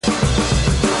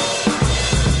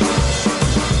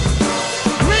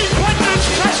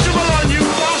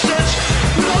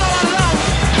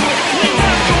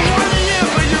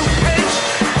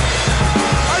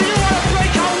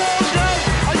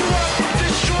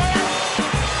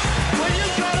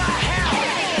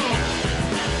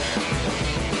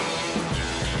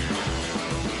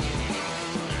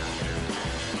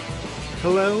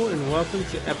Hello and welcome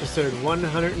to episode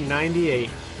 198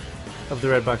 of the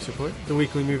Redbox Report, the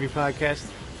weekly movie podcast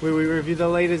where we review the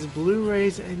latest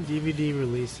Blu-rays and DVD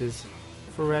releases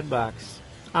for Redbox.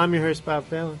 I'm your host, Bob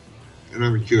Phelan. And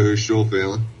I'm your co-host, Joel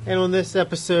Phelan. And on this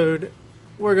episode,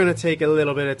 we're going to take a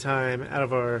little bit of time out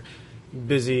of our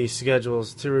busy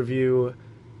schedules to review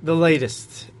the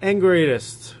latest and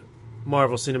greatest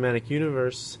Marvel Cinematic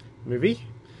Universe movie,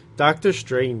 Doctor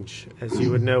Strange, as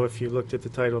you would know if you looked at the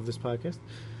title of this podcast.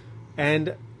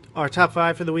 And our top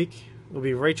 5 for the week will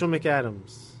be Rachel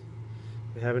McAdams.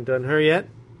 We haven't done her yet.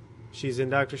 She's in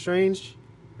Doctor Strange.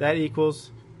 That equals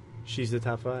she's the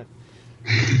top 5.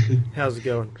 How's it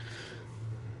going?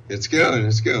 It's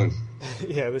going.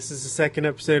 Yeah, this is the second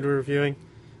episode we're reviewing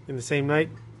in the same night.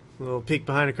 A little peek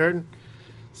behind the curtain.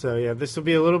 So yeah, this will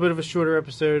be a little bit of a shorter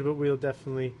episode, but we'll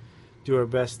definitely do our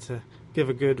best to give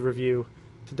a good review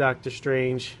to Doctor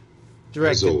Strange.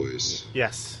 As always.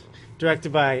 Yes.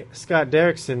 Directed by Scott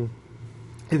Derrickson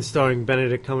and starring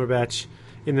Benedict Cumberbatch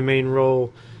in the main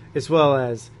role, as well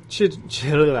as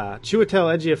Chiwetel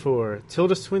Ejiofor,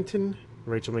 Tilda Swinton,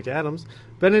 Rachel McAdams,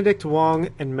 Benedict Wong,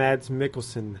 and Mads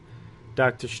Mikkelsen.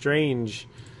 Doctor Strange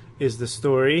is the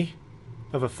story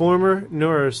of a former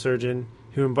neurosurgeon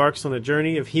who embarks on a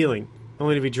journey of healing,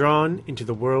 only to be drawn into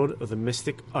the world of the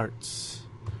mystic arts.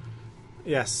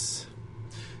 Yes.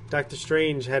 Doctor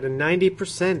Strange had a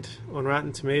 90% on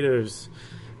Rotten Tomatoes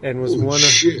and was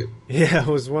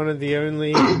was one of the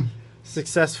only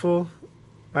successful,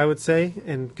 I would say,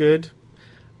 and good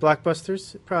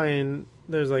blockbusters.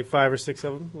 There's like 5 or 6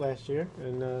 of them last year,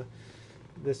 and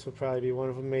this will probably be one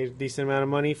of them. Made a decent amount of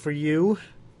money for you.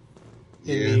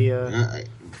 Kind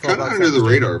of under the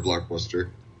radar blockbuster.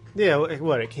 Yeah,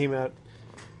 what, it came out,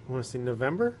 I want to say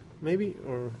November, maybe?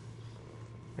 Or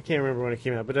I can't remember when it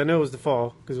came out, but I know it was the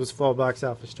fall, because it was fall box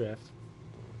office draft.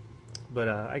 But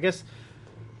I guess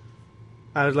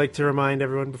I would like to remind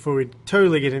everyone, before we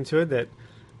totally get into it, that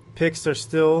picks are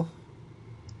still...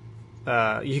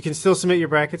 you can still submit your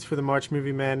brackets for the March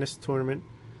Movie Madness tournament.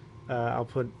 I'll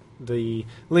put the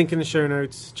link in the show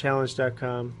notes,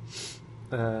 challenge.com.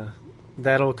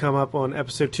 That'll come up on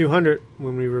episode 200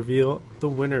 when we reveal the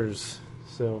winners.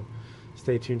 So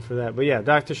stay tuned for that. But yeah,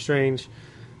 Doctor Strange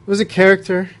was a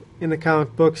character in the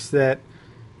comic books that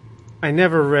I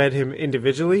never read him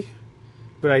individually,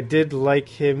 but I did like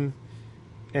him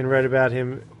and read about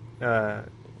him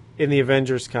in the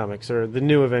Avengers comics, or the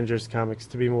new Avengers comics,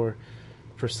 to be more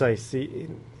precise.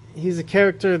 He's a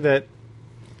character that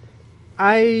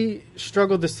I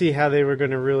struggled to see how they were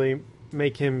going to really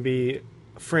make him be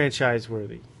franchise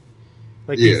worthy.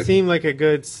 He seemed like a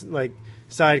good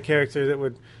side character that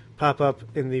would pop up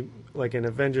in the an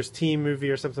Avengers team movie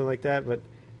or something like that, but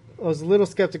I was a little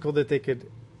skeptical that they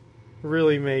could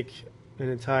really make an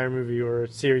entire movie or a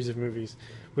series of movies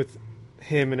with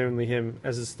him and only him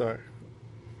as a star.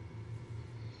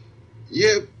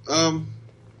 Yeah,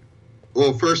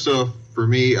 well, first off, for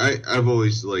me, I've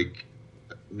always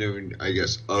known, I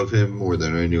guess, of him more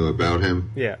than I knew about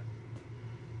him. Yeah.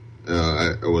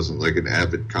 I wasn't an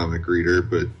avid comic reader,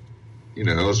 but,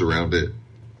 I was around it.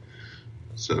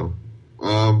 So,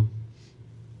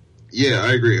 yeah,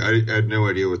 I agree. I had no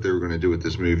idea what they were going to do with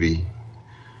this movie.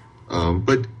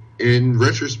 But in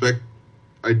retrospect,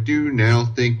 I do now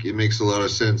think it makes a lot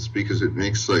of sense, because it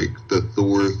makes, the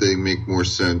Thor thing make more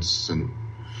sense, and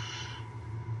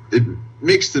it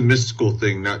makes the mystical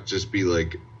thing not just be,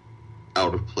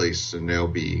 out of place and now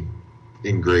be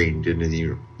ingrained into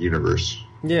the universe.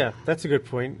 Yeah, that's a good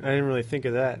point. I didn't really think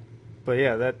of that. But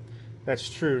yeah, that's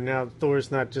true. Now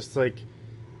Thor's not just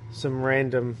some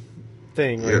random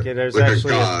thing. There's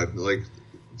actually a god,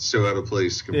 so out of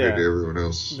place compared to everyone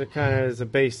else. That kind of is a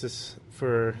basis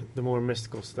for the more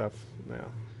mystical stuff now.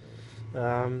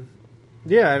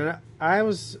 And I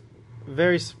was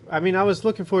I was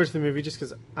looking forward to the movie just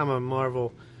because I'm a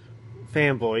Marvel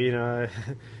fanboy,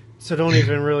 so don't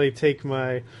even really take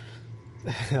my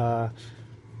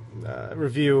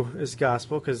review as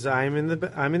gospel, because I'm in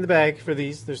the bag for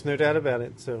these. There's no doubt about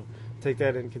it. So take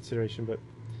that in consideration. But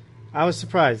I was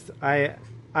surprised. I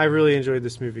really enjoyed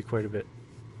this movie quite a bit.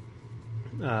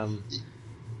 Go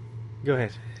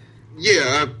ahead.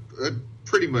 Yeah, I'm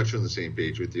pretty much on the same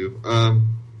page with you.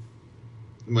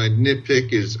 My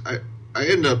nitpick is I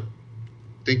end up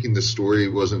thinking the story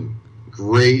wasn't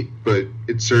great, but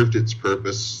it served its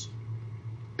purpose,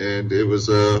 and it was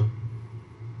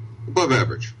above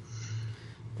average.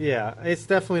 Yeah, it's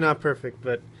definitely not perfect,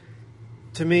 but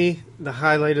to me, the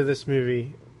highlight of this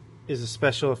movie is the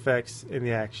special effects and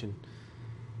the action.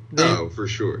 For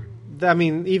sure.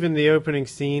 Even the opening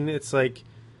scene, it's like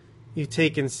you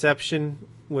take Inception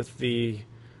with the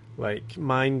like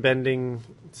mind bending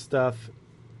stuff,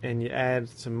 and you add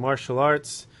some martial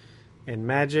arts and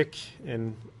magic,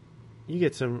 and you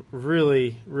get some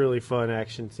really, really fun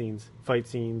action scenes, fight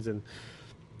scenes, and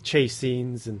chase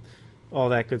scenes, and all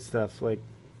that good stuff. Like,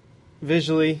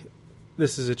 visually,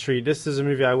 this is a treat. This is a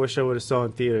movie I wish I would have saw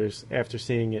in theaters after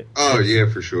seeing it. Oh, yeah,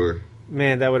 for sure.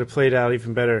 Man, that would have played out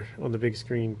even better on the big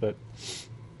screen. But,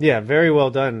 yeah, very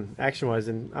well done action-wise.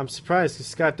 And I'm surprised because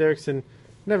Scott Derrickson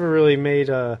never really made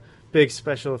a big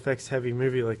special effects heavy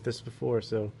movie like this before.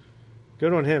 So,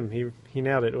 good on him. He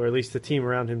nailed it, or at least the team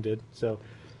around him did. So,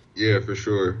 yeah, for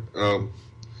sure.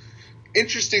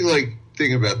 Interesting, like,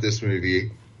 thing about this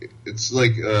movie, it's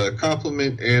like a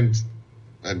compliment and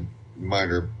a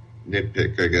minor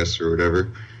nitpick, I guess, or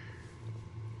whatever.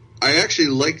 I actually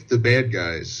liked the bad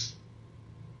guys,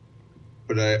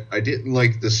 but I didn't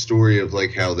like the story of,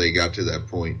 like, how they got to that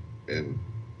point. And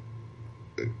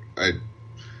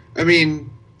I mean,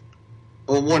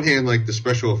 on one hand, like, the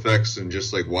special effects and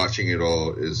just, like, watching it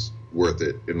all is worth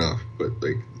it enough, but,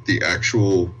 like, the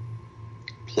actual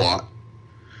plot,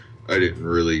 I didn't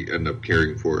really end up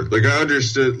caring for it. Like, I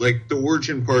understood, like, the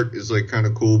origin part is, like, kind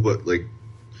of cool, but, like,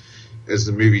 as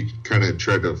the movie kind of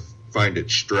tried to find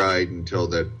its stride and tell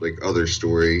that, like, other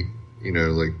story, you know,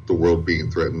 like, the world being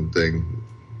threatened thing,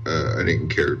 I didn't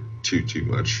care too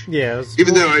much. yeah.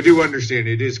 Even though I do understand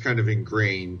it is kind of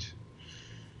ingrained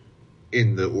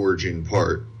in the origin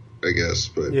part, I guess,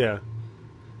 but... Yeah.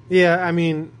 Yeah, I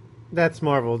mean, that's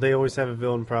Marvel. They always have a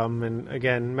villain problem. And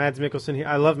again, Mads Mikkelsen,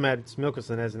 I love Mads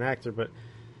Mikkelsen as an actor, but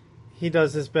he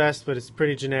does his best, but it's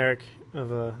pretty generic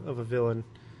of a villain.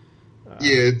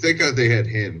 Yeah, thank God they had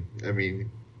him. I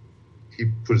mean, he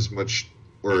put as much,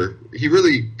 or he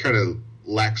really kind of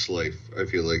lacks life, I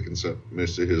feel like, in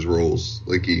most of his roles.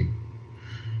 Like, he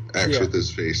acts with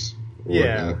his face.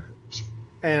 Yeah. Whatnot.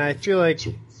 And I feel like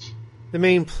the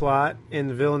main plot and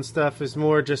the villain stuff is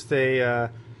more just a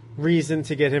reason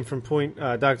to get him from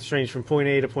Doctor Strange from point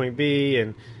A to point B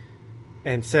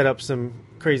and set up some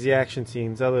crazy action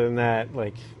scenes. Other than that,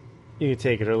 like, you can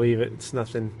take it or leave it. It's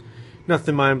nothing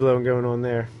mind-blowing going on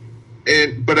there.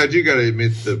 But I do got to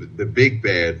admit, the big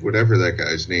bad, whatever that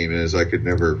guy's name is, I could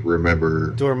never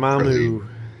remember. Dormammu.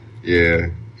 Yeah.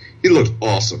 He looked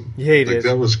awesome. Yeah, he like, did.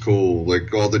 That was cool.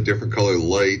 Like, all the different color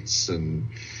lights and...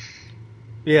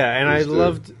 Yeah, and I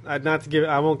loved, I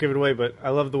won't give it away, but I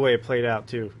love the way it played out,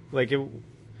 too. Like,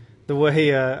 the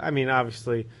way, I mean,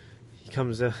 obviously,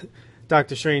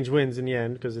 Doctor Strange wins in the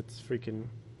end, because it's a freaking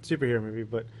superhero movie,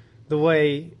 but the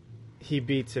way he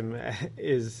beats him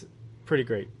is pretty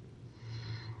great.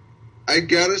 I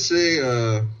gotta say,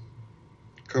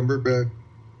 Cumberbatch.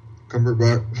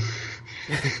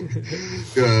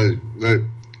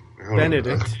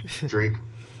 Benedict. Drink.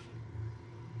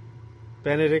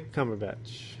 Benedict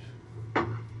Cumberbatch.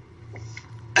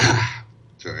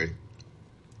 Sorry.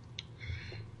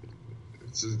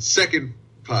 It's the second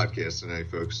podcast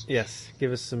tonight, folks. Yes,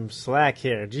 give us some slack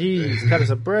here. Jeez, cut us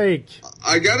a break.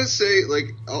 I gotta say,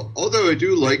 like, although I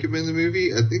do like him in the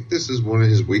movie, I think this is one of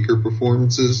his weaker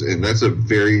performances, and that's a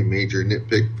very major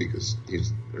nitpick because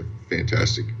he's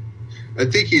fantastic. I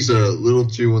think he's a little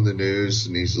too on the nose,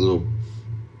 and he's a little...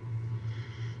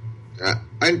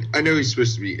 I know he's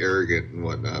supposed to be arrogant and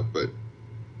whatnot, but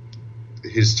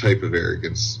his type of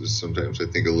arrogance is sometimes, I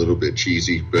think, a little bit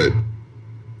cheesy, but...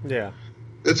 Yeah.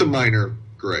 That's a minor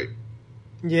gripe.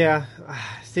 Yeah.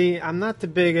 See, I'm not the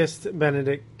biggest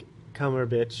Benedict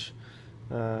Cumberbatch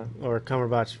or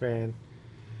Cumberbatch fan.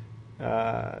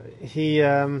 I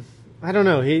don't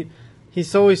know.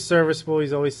 He's always serviceable.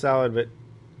 He's always solid, but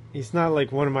he's not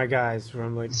like one of my guys where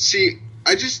I'm like... See,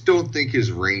 I just don't think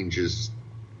his range is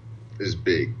as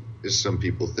big as some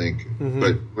people think. Mm-hmm.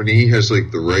 But when he has, like,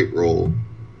 the right role,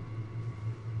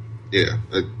 yeah.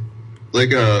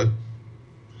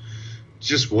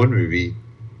 Just one movie.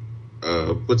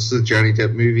 What's the Johnny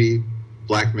Depp movie?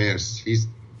 Black Mass.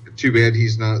 Too bad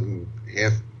he's not in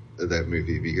half of that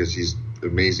movie because he's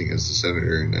amazing as the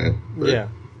senator in that. Yeah.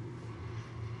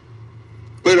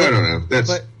 But I don't know. That's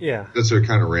a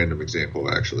kind of random example,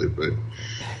 actually.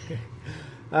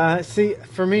 But see,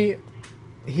 for me,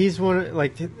 he's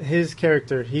his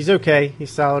character. He's okay.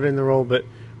 He's solid in the role, but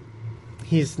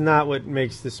he's not what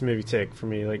makes this movie tick for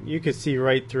me. Like, you could see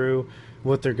right through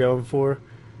what they're going for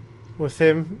with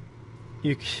him.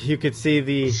 You could see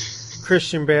the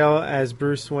Christian Bale as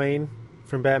Bruce Wayne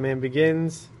from Batman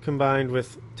Begins combined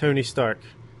with Tony Stark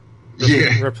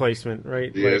replacement,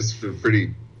 right? Yeah, it's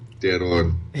pretty dead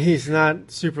on. He's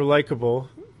not super likable.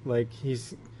 Like,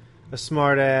 he's a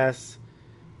smart ass,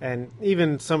 and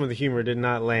even some of the humor did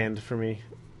not land for me.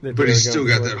 that But they he's were still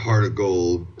going got for. that heart of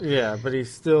gold. Yeah, but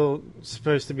he's still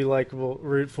supposed to be likable.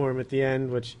 Root for him at the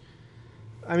end, which,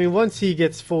 I mean, once he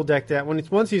gets full decked out,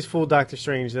 once he's full Doctor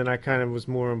Strange, then I kind of was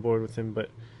more on board with him. But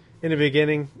in the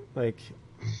beginning, like,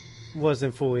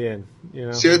 wasn't fully in. You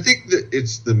know. See, I think that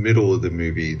it's the middle of the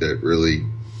movie that really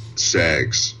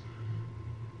sags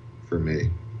for me.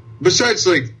 Besides,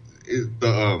 like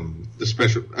the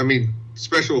special, I mean,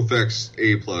 special effects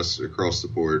A+ across the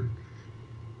board.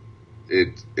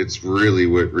 It's really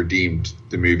what redeemed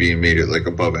the movie and made it like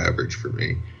above average for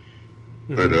me.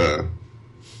 Mm-hmm. But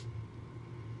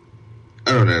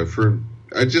I don't know.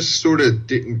 I just sort of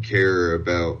didn't care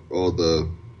about all the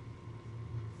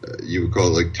you would call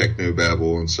it like techno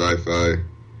babble and sci-fi.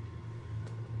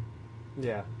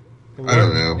 Yeah. I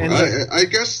don't know. I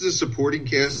guess the supporting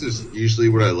cast is usually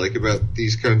what I like about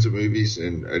these kinds of movies,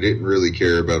 and I didn't really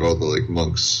care about all the like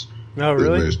monks. Oh,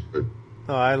 really?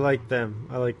 Oh, I like them.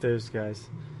 I like those guys.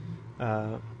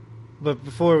 But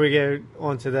before we get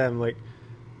onto them, like,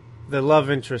 the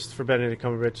love interest for Benedict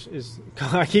Cumberbatch is,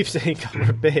 I keep saying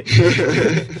Cumberbatch,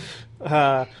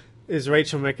 is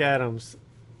Rachel McAdams.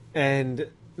 And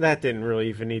that didn't really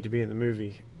even need to be in the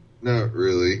movie. Not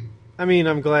really. I mean,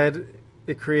 I'm glad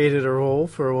it created a role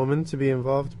for a woman to be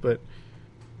involved, but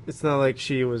it's not like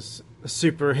she was a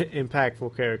super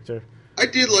impactful character. I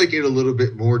did like it a little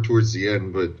bit more towards the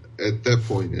end, but at that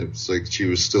point, it's like she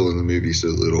was still in the movie so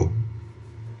little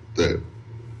that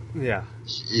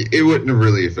it wouldn't have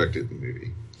really affected the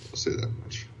movie. I'll say that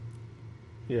much.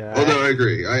 Yeah. Although I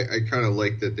agree, I kind of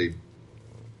like that they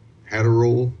had a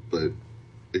role, but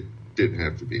it didn't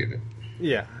have to be in it.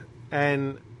 Yeah,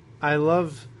 and I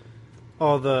love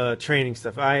all the training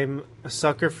stuff. I'm a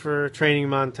sucker for training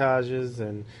montages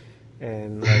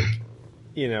and like,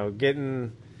 you know,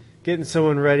 getting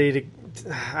someone ready to,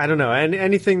 I don't know,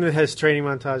 anything that has training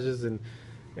montages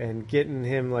and getting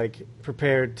him like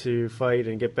prepared to fight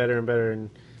and get better and better and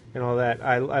all that.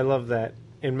 I love that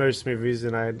in most movies,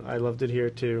 and I loved it here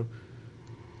too.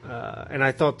 And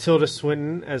I thought Tilda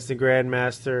Swinton as the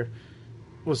Grandmaster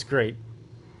was great.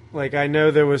 Like, I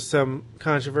know there was some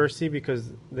controversy because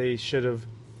they should have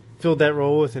filled that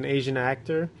role with an Asian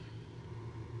actor,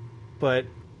 but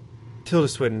Tilda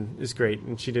Swinton is great,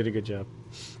 and she did a good job.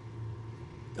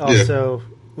 Also,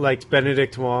 liked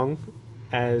Benedict Wong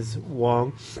as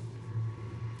Wong.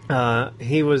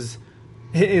 He was,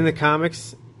 in the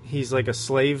comics, he's like a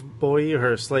slave boy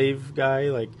or a slave guy,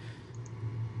 like,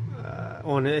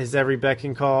 on his every beck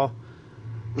and call.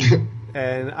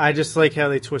 And I just like how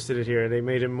they twisted it here. They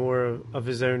made him more of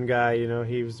his own guy. You know,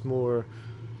 he was more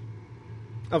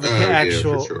of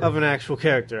an actual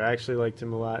character. I actually liked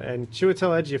him a lot. And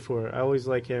Chiwetel Ejiofor, I always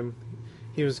like him.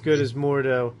 He was good as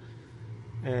Mordo,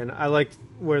 and I liked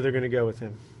where they're going to go with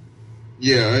him.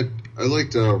 Yeah, I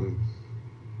liked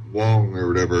Wong or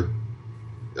whatever.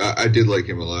 I did like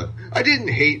him a lot. I didn't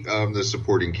hate the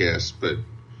supporting cast, but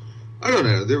I don't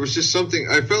know. There was just something.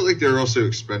 I felt like they were also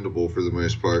expendable for the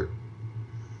most part.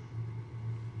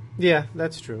 Yeah,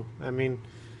 that's true. I mean,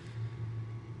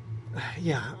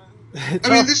 yeah. I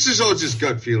mean, this is all just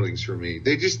gut feelings for me.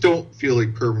 They just don't feel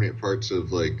like permanent parts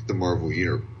of like the Marvel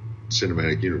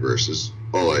cinematic universe is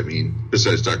all I mean,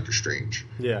 besides Doctor Strange.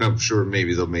 Yeah. And I'm sure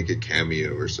maybe they'll make a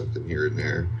cameo or something here and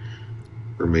there,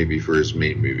 or maybe for his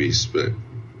main movies, but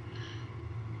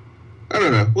I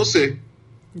don't know. We'll see.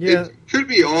 Yeah. It could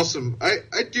be awesome.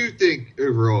 I do think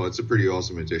overall it's a pretty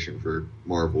awesome addition for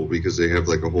Marvel because they have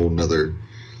like a whole nother...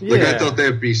 Like, I thought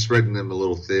they'd be spreading them a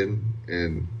little thin,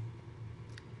 and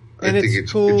I think it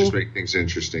could just make things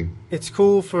interesting. It's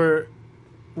cool for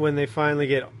when they finally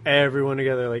get everyone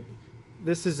together. Like,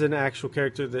 this is an actual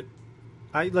character that...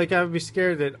 I would be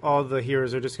scared that all the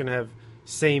heroes are just going to have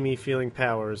samey feeling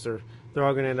powers, or they're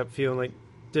all going to end up feeling like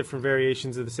different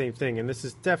variations of the same thing, and this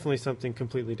is definitely something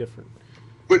completely different.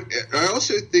 But I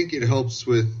also think it helps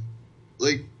with,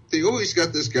 like, they always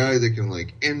got this guy that can,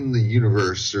 like, end the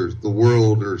universe or the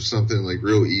world or something, like,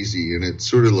 real easy, and it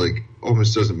sort of, like,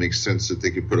 almost doesn't make sense that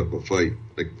they could put up a fight.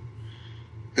 Like,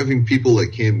 having people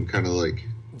like him kind of, like...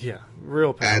 Yeah,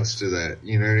 real power. Adds to that,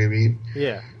 you know what I mean?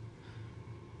 Yeah.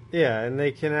 Yeah, and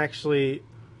they can actually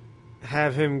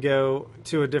have him go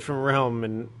to a different realm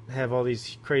and have all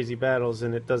these crazy battles,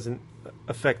 and it doesn't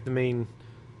affect the main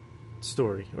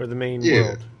story or the main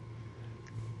world.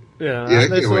 Yeah, I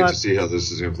can't wait to see how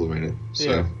this is implemented. So.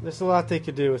 Yeah, there's a lot they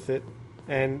could do with it,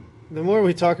 and the more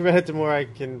we talk about it, the more I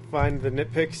can find the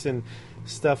nitpicks and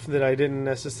stuff that I didn't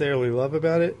necessarily love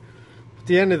about it. At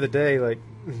the end of the day, like,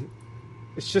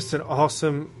 it's just an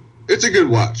awesome... It's a good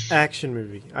watch. Action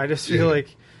movie. I just feel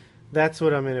like that's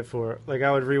what I'm in it for. Like,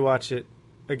 I would rewatch it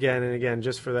again and again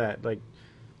just for that. Like,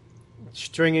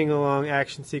 stringing along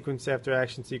action sequence after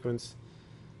action sequence,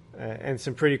 and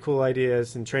some pretty cool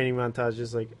ideas and training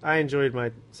montages. Like, I enjoyed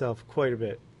myself quite a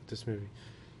bit with this movie.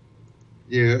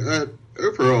 Yeah,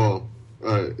 overall,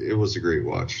 it was a great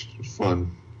watch. It was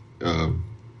fun.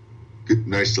 Good,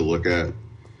 nice to look at.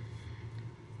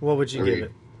 What would you give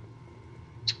it?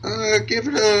 I'll give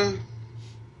it a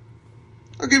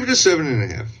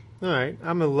 7.5. All right,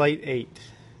 I'm a light 8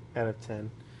 out of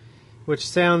 10, which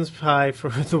sounds high for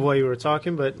the way we were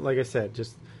talking, but like I said,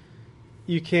 just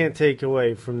you can't take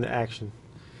away from the action.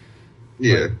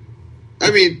 Yeah,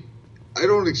 I mean, I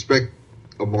don't expect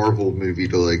a Marvel movie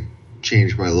to like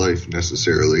change my life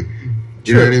necessarily.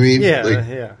 You know what I mean? Yeah, like,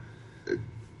 yeah.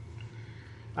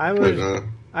 I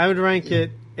would rank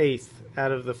it 8th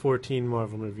out of the 14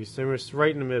 Marvel movies. So we're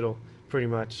right in the middle, pretty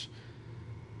much.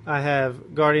 I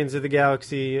have Guardians of the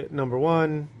Galaxy number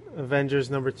 1, Avengers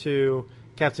number 2,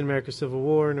 Captain America Civil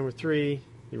War number 3,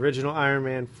 the original Iron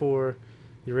Man 4,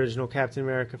 the original Captain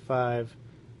America 5,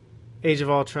 Age of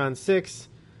Ultron 6,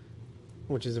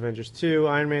 which is Avengers 2,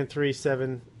 Iron Man 3,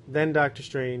 7, then Doctor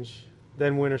Strange,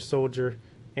 then Winter Soldier,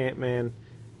 Ant-Man,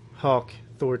 Hulk,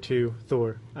 Thor 2,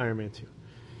 Thor, Iron Man 2.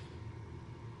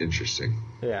 Interesting.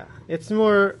 Yeah. It's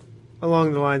more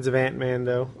along the lines of Ant-Man,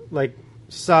 though. Like,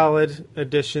 solid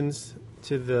additions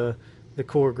to the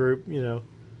core group, you know.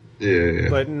 Yeah.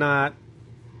 But not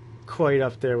quite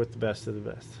up there with the best of the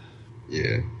best.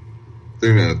 Yeah.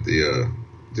 They're not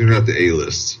the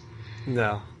A-list.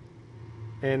 No.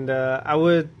 And I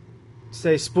would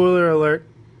say, spoiler alert,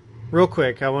 real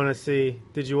quick, I want to see,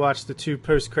 did you watch the 2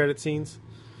 post-credit scenes?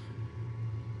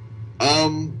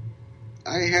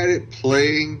 I had it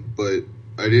playing, but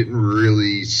I didn't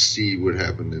really see what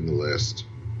happened in the last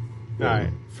one. All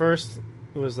right. First,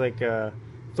 it was like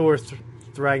Thor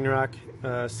Ragnarok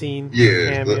scene.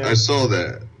 Yeah, cameo, I saw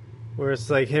that. where it's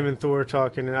like him and Thor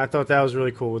talking, and I thought that was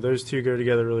really cool. Those two go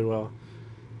together really well.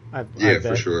 I bet.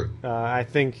 For sure. I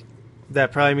think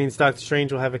that probably means Doctor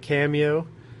Strange will have a cameo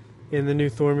in the new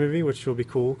Thor movie, which will be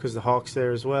cool because the Hulk's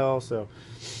there as well, so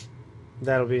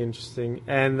that'll be interesting.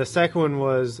 And the second one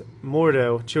was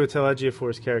Mordo, Chiwetel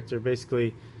Ejiofor's character,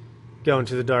 basically going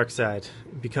to the dark side,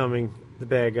 becoming the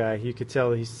bad guy. You could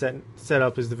tell he's set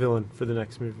up as the villain for the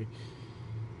next movie.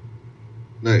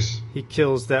 Nice. He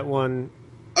kills that one.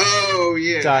 Oh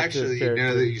yeah, Doctor actually, character.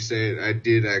 now that you say it, I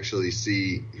did actually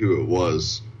see who it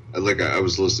was. I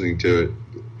was listening to it,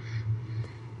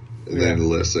 and then the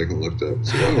last second looked up.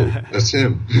 So, oh, that's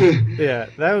him. Yeah,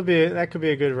 that could be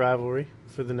a good rivalry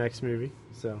for the next movie.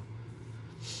 So,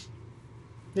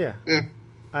 yeah,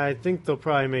 I think they'll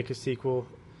probably make a sequel.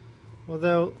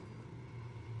 Although,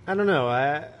 I don't know.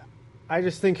 I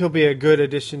just think he'll be a good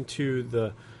addition to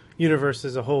the universe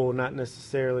as a whole, not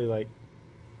necessarily like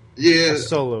a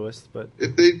soloist. But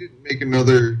if they did make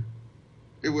another,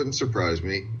 it wouldn't surprise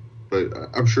me. But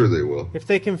I'm sure they will. If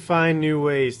they can find new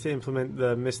ways to implement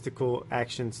the mystical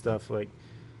action stuff,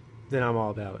 then I'm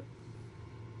all about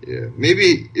it. Yeah,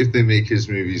 maybe if they make his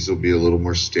movies, they'll be a little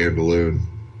more standalone.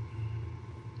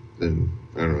 Then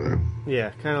I don't know. Yeah,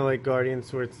 kind of like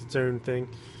Guardians, where it's its own thing.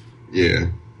 Yeah.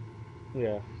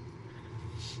 Yeah.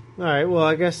 All right. Well,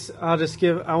 I guess I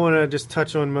want to just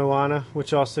touch on Moana,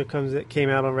 which also came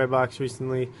out on Redbox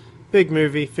recently. Big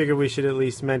movie. Figured we should at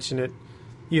least mention it.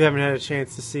 You haven't had a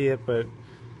chance to see it, but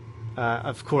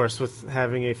of course, with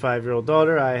having a 5-year-old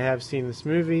daughter, I have seen this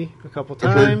movie a couple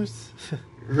times.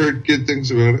 Heard good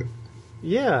things about it.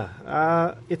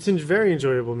 Yeah, it's a very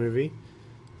enjoyable movie.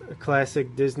 A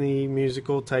classic Disney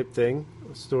musical type thing.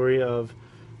 A story of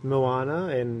Moana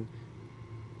and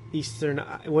Eastern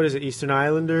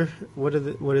Islander? What is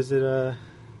it? The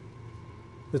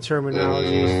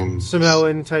terminology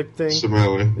Samoan type thing.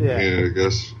 Samoan, yeah, I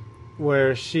guess.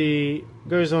 Where she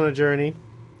goes on a journey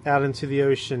out into the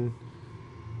ocean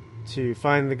to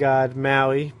find the god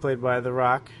Maui, played by The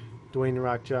Rock, Dwayne The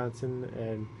Rock Johnson,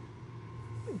 and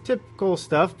typical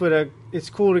stuff. But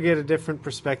it's cool to get a different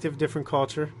perspective, different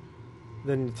culture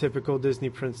than the typical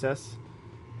Disney princess.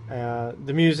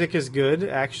 The music is good,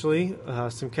 actually.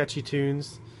 Some catchy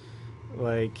tunes,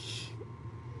 like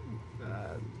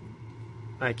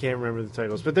I can't remember the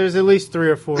titles, but there's at least 3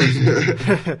 or 4,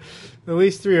 at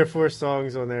least 3 or 4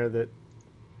 songs on there that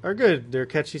are good. They're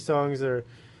catchy songs. They're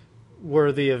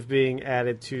worthy of being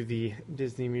added to the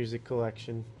Disney Music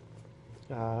Collection.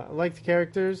 I like the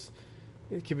characters.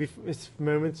 It's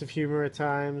moments of humor at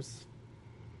times.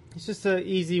 It's just an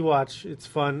easy watch. It's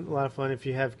fun, a lot of fun. If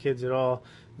you have kids at all,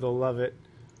 they'll love it.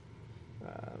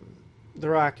 The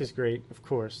Rock is great, of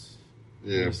course.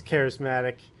 Yeah. He's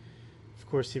charismatic. Of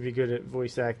course, he'd be good at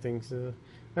voice acting. So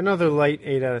another light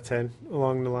 8 out of 10,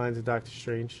 along the lines of Doctor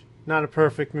Strange. Not a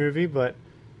perfect movie, but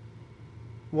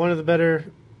one of the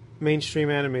better mainstream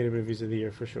animated movies of the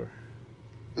year for sure.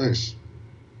 Nice.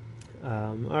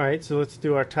 All right, so let's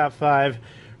do our top 5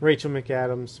 Rachel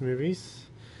McAdams movies.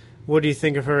 What do you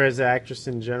think of her as an actress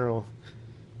in general?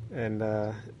 And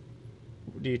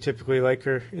do you typically like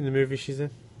her in the movies she's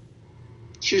in?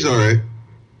 She's all right.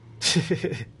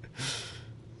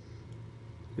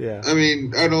 Yeah. I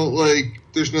mean, I don't like.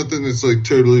 There's nothing that's like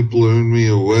totally blown me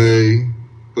away,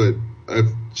 but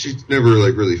she's never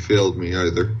like really failed me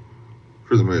either,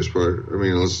 for the most part. I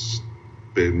mean, it's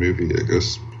a bad movie, I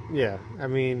guess. Yeah, I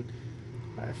mean,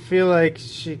 I feel like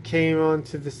she came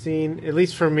onto the scene, at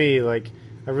least for me, like,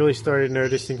 I really started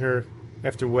noticing her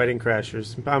after Wedding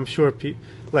Crashers. I'm sure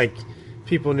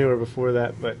people knew her before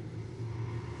that, but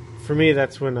for me,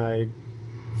 that's when I...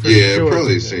 Yeah, sure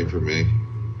probably the same for me.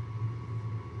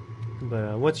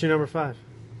 But what's your number 5?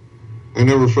 My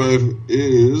number 5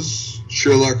 is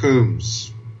Sherlock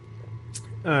Holmes.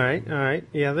 All right.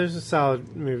 Yeah, there's a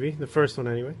solid movie. The first one,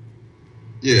 anyway.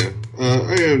 Yeah,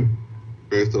 I own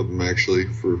both of them, actually,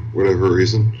 for whatever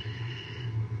reason.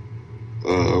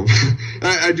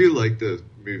 I do like the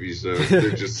movies, though.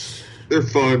 They're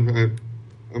fun.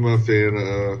 I'm a fan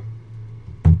of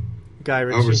Guy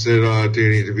Ritchie. I almost said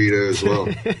Danny DeVito as well.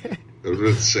 That was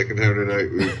the second time tonight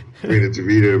we made a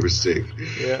DeVito mistake.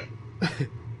 Yeah.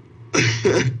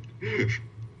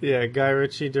 Yeah, Guy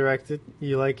Ritchie directed.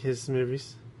 You like his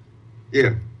movies?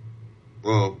 Yeah.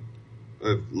 Well,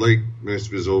 I like most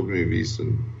of his old movies,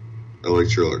 and I like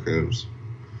Sherlock Holmes.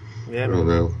 Yeah, I don't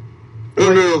know. I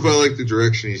don't know if I like the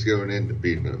direction he's going into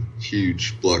being a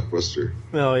huge blockbuster.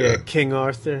 Oh, yeah, King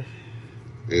Arthur.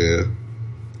 Yeah.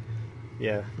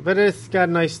 Yeah, but it's got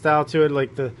a nice style to it.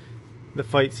 Like, the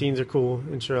fight scenes are cool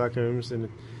in Sherlock Holmes, and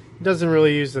it doesn't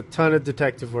really use a ton of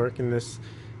detective work in this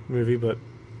movie, but...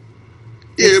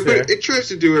 Yeah, but it tries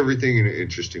to do everything in an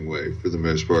interesting way, for the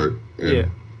most part. And yeah.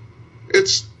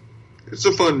 It's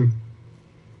a fun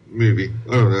movie.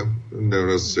 I don't know. I don't know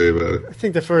what else to say about it. I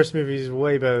think the first movie is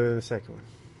way better than the second one.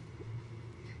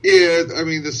 Yeah, I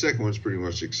mean, the second one's pretty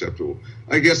much acceptable.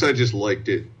 I guess I just liked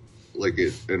it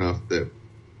enough that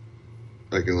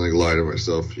I can, like, lie to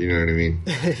myself. You know what I mean?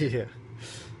 Yeah.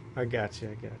 I got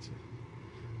you.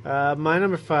 My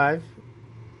number 5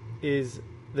 is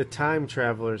The Time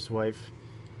Traveler's Wife,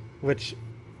 which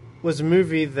was a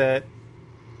movie that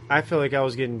I feel like I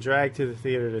was getting dragged to the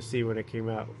theater to see when it came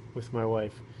out with my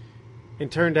wife.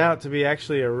 It turned out to be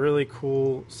actually a really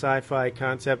cool sci-fi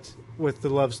concept with the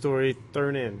love story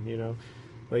thrown in, you know?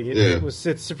 Like,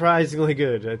 it's surprisingly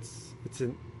good. It's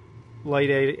a light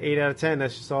 8 out of 10.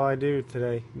 That's just all I do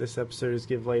today. This episode is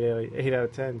give light 8 out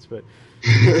of 10s, but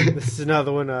this is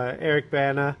another one. Eric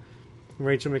Bana,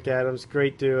 Rachel McAdams,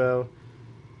 great duo.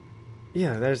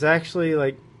 Yeah, there's actually,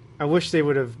 like, I wish they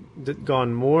would have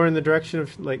gone more in the direction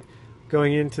of, like,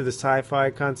 going into the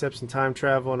sci-fi concepts and time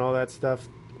travel and all that stuff.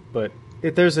 But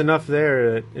there's enough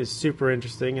there that is super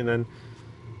interesting, and then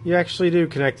you actually do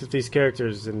connect with these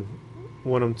characters and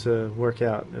want them to work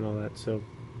out and all that. So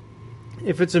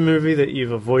if it's a movie that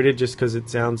you've avoided just because it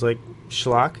sounds like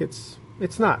schlock, it's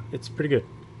not. It's pretty good.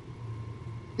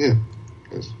 Yeah.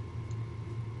 Yes.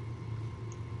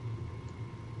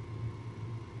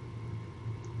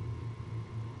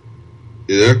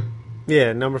 You there?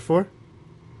 Yeah, number 4?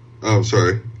 Oh, I'm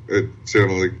sorry. It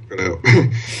sounded like cut out.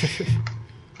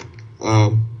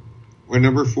 My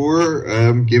number 4,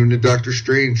 I'm giving to Doctor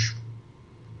Strange.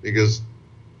 Because,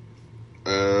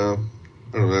 I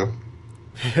don't know.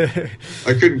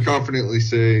 I couldn't confidently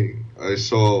say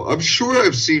I'm sure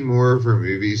I've seen more of her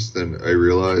movies than I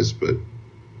realized, but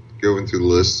going through the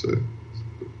list.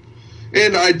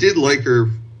 And I did like her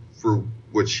for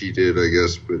what she did, I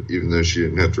guess, but even though she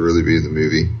didn't have to really be in the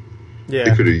movie, they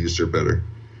could have used her better.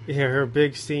 Yeah, her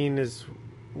big scene is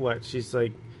what? She's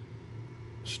like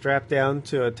strapped down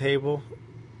to a table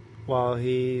while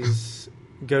he's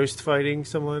ghost fighting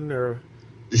someone, or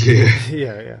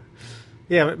yeah.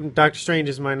 Yeah, Doctor Strange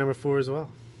is my number 4 as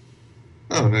well.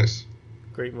 Oh, nice.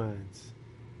 Great minds.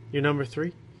 Your number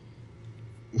 3?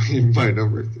 My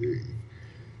number 3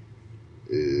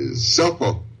 is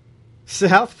Southpaw.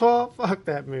 Southpaw? Fuck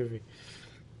that movie.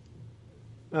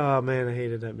 Oh, man, I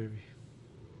hated that movie.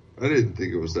 I didn't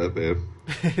think it was that bad.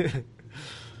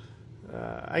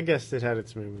 I guess it had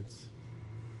its moments.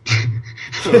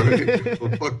 All right.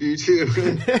 Well, fuck you too.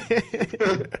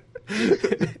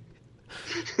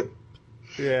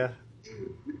 Yeah.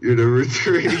 Your number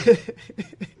 3.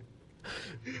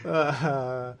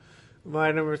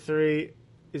 My number 3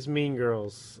 is Mean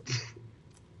Girls.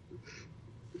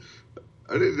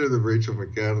 I didn't know the Rachel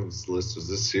McAdams list was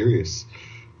this serious.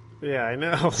 Yeah, I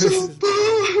know.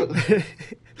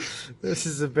 This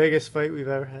is the biggest fight we've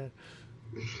ever had.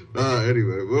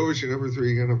 Anyway, what was your number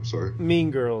 3 again? I'm sorry.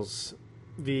 Mean Girls,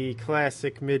 the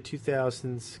classic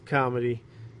mid-2000s comedy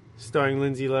starring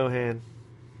Lindsay Lohan.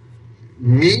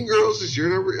 Mean Girls is your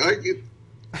number? I get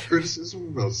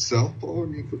criticism about Southpaw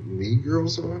and you put Mean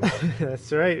Girls on?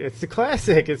 That's right. It's a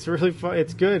classic. It's really fun.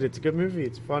 It's good. It's a good movie.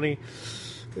 It's funny.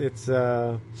 It's,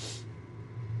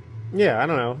 yeah, I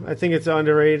don't know. I think it's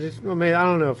underrated. Well, maybe, I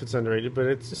don't know if it's underrated, but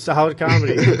it's a solid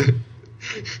comedy.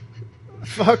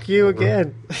 Fuck you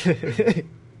again.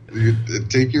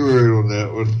 Take your word on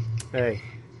that one. Hey,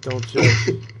 don't joke.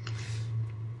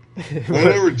 My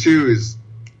number 2 is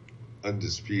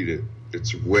undisputed.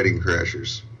 It's Wedding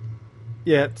Crashers.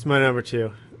 Yeah, it's my number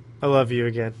 2. I love you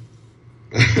again.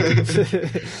 It's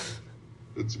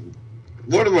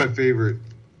one of my favorite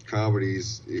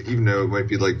comedies, even though it might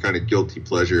be like kind of guilty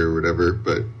pleasure or whatever,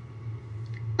 but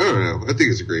I don't know. I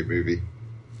think it's a great movie.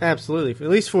 Absolutely.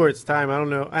 At least for its time. I don't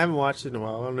know. I haven't watched it in a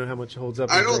while. I don't know how much it holds up.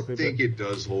 I don't think it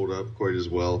does hold up quite as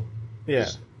well. Yeah.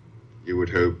 As you would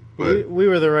hope. But we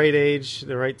were the right age,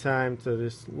 the right time to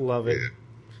just love it.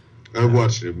 Yeah. I've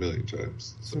watched it a million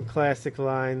times. So. Some classic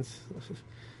lines.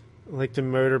 I like to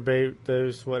motorbait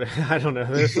those. What I don't know.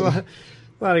 There's a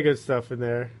lot of good stuff in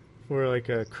there. For like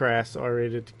a crass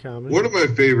R-rated comedy. One of my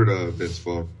favorite Vince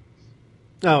Vaughn.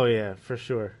 Oh yeah, for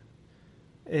sure.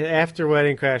 After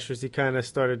Wedding Crashers, he kind of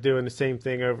started doing the same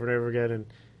thing over and over again, and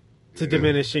to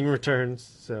diminishing returns.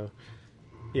 So,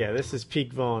 yeah, this is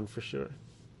peak Vaughn for sure.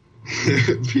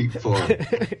 Peak Vaughn.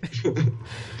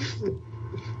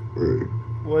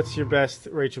 What's your best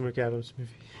Rachel McAdams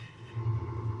movie?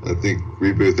 I think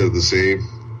we both have the same.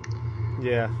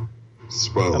 Yeah.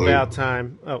 Spotlight. About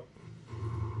Time. Oh.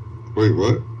 Wait,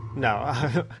 what?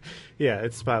 No. Yeah,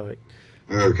 it's Spotlight.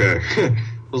 Okay. I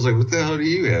was like, what the hell do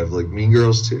you have? Like Mean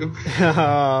Girls too?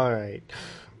 All right.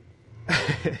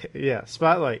 Yeah,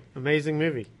 Spotlight. Amazing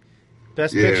movie.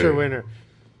 Best Picture winner.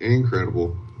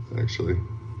 Incredible, actually.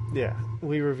 Yeah,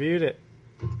 we reviewed it.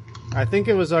 I think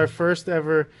it was our first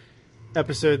ever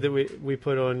episode that we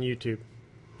put on YouTube.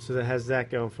 So that has that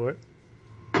going for it.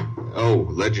 Oh,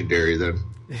 legendary then.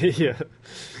 Yeah.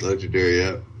 Legendary,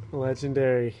 yeah.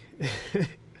 Legendary.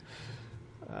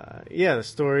 Yeah, the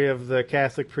story of the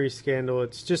Catholic priest scandal.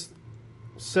 It's just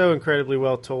so incredibly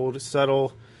well told,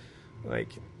 subtle, like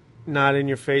not in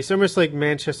your face. Almost like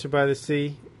Manchester by the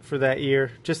Sea for that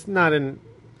year. Just not in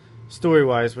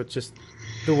story-wise, but just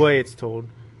the way it's told.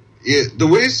 Yeah, the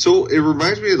way it's told, it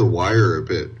reminds me of The Wire a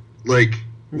bit. Like,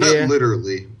 not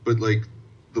literally, but like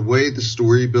the way the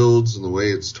story builds and the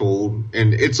way it's told.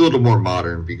 And it's a little more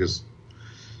modern because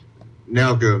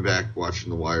now going back watching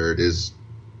The Wire,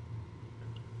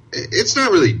 it's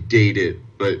not really dated,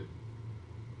 but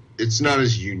it's not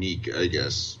as unique, I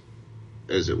guess,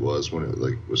 as it was when it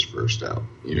like was first out.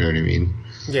 You know what I mean?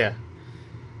 Yeah.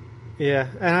 Yeah,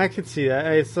 and I could see that.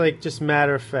 It's like just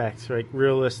matter of fact, like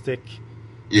realistic.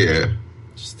 Yeah.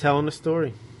 Just telling the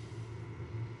story.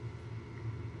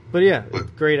 But yeah,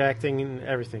 great acting and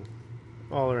everything,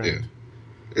 all around. Yeah.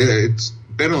 It's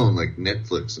been on like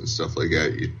Netflix and stuff like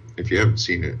that. If you haven't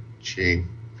seen it, shame.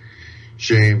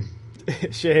 Shame.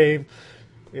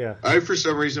 Yeah. I, for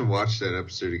some reason, watched that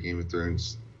episode of Game of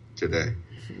Thrones today.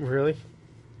 Really?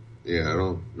 Yeah, I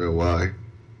don't know why.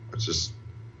 I just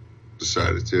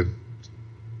decided to.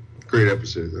 Great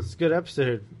episode, though. It's a good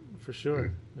episode, for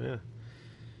sure. Yeah.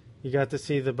 You got to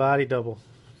see the body double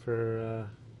for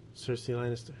Cersei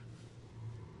Lannister.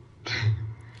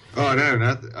 Oh,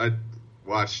 no, I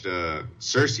watched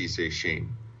Cersei say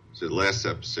shame. So the last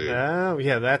episode. Oh,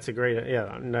 yeah, that's a great...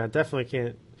 Yeah, no, definitely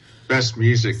can't... Best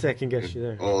music. Second guess you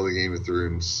there. All the Game of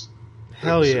Thrones.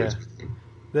 Hell yeah.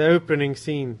 The opening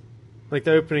scene, like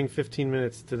the opening 15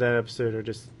 minutes to that episode are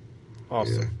just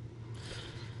awesome. Yeah.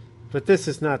 But this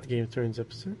is not the Game of Thrones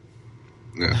episode.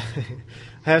 No. I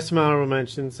have some honorable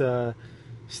mentions.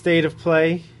 State of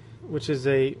Play, which is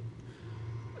a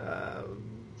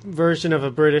version of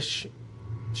a British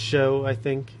show, I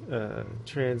think.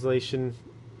 Translation.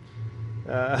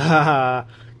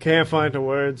 Can't find the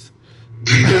words.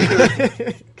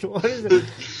 What is it?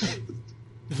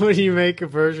 When you make a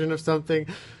version of something,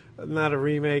 not a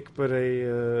remake, but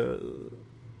a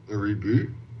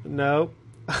reboot? Nope.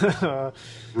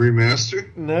 Remaster?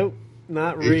 Nope.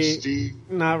 Not HD?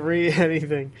 Not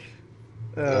anything.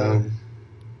 God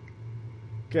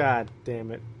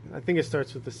damn it. I think it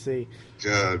starts with a C.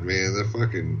 God, man, the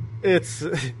fucking... It's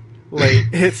late.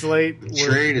 It's late. The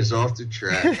train is off the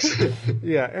tracks.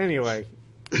 Yeah, anyway.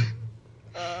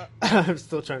 I'm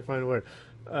still trying to find a word.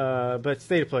 But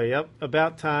State of Play, yep.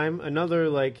 About Time. Another,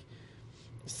 like,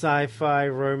 sci-fi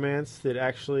romance that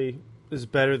actually is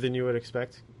better than you would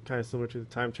expect, kind of similar to The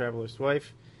Time Traveler's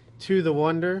Wife. To the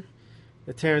Wonder,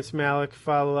 the Terrence Malick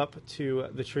follow-up to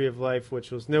The Tree of Life,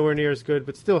 which was nowhere near as good,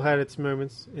 but still had its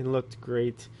moments and looked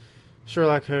great.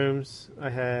 Sherlock Holmes I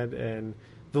had, and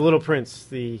The Little Prince,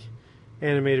 the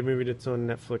animated movie that's on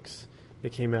Netflix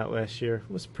that came out last year,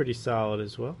 was pretty solid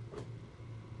as well.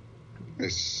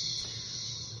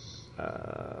 Yes.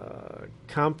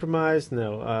 Compromise?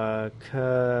 No.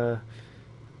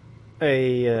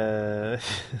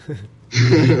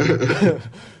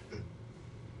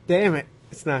 Damn it.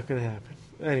 It's not going to happen.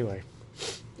 Anyway.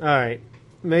 All right.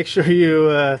 Make sure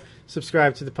you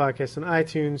subscribe to the podcast on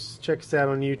iTunes. Check us out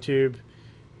on YouTube.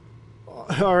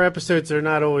 Our episodes are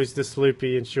not always this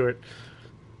loopy and short,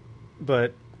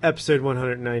 but episode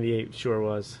 198 sure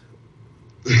was.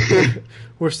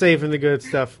 We're saving the good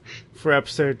stuff for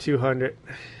episode 200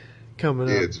 coming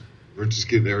up. We're just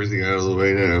getting everything out of the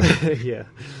way now. Yeah.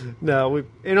 No,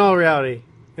 in all reality,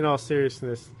 in all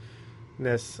seriousness,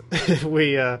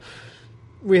 we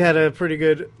had a pretty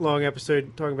good long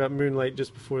episode talking about Moonlight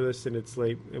just before this, and it's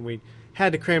late, and we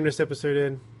had to cram this episode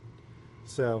in.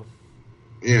 So.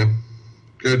 Yeah.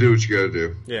 Gotta do what you gotta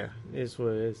do. Yeah, it is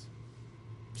what it is.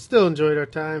 Still enjoyed our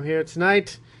time here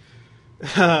tonight.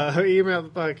 Email the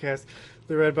podcast,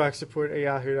 the Redbox Report at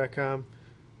yahoo.com.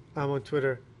 I'm on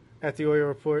Twitter at the Oil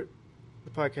Report. The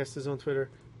podcast is on Twitter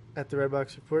at the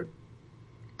Redbox Report.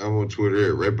 I'm on Twitter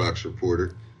at Redbox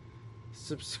Reporter.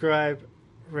 Subscribe,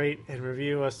 rate, and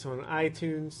review us on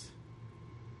iTunes.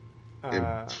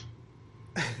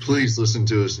 Please listen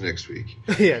to us next week.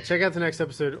 Yeah, check out the next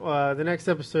episode. The next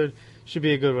episode should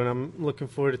be a good one. I'm looking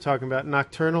forward to talking about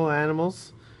nocturnal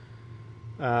animals,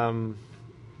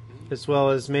 as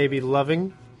well as maybe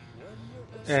Loving,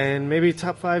 and maybe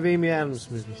top 5 Amy Adams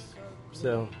movies.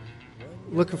 So,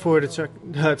 looking forward to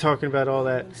talking about all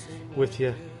that with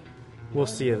you. We'll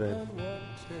see you then.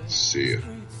 See you.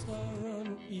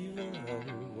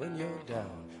 When you're down,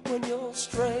 when you're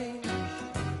strange,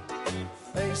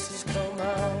 faces come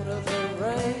out of the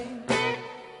rain.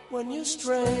 When you're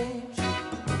strange,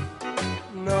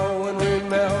 no one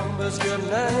remembers your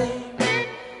name.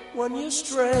 When you're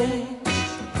strange,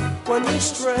 when you're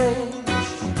strange,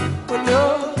 when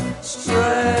you're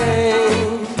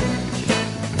strange.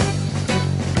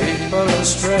 People are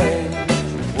strange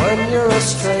when you're a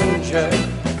stranger.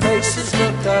 Faces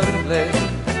look ugly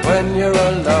when you're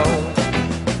alone.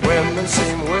 Women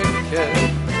seem wicked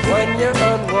when you're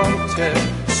unwanted.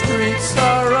 Streets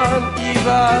are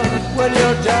uneven when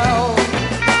you're down.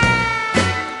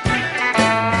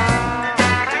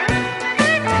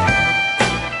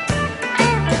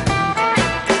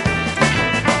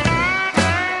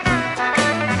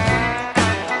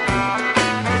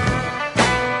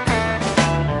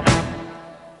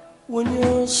 When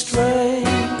you're strange,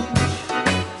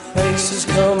 faces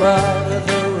come out of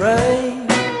the rain.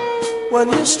 When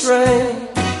you're strange,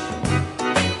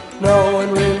 no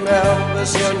one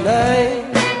remembers your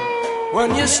name.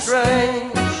 When you're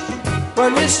strange,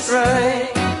 when you're strange,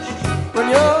 when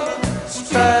you're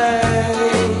strange.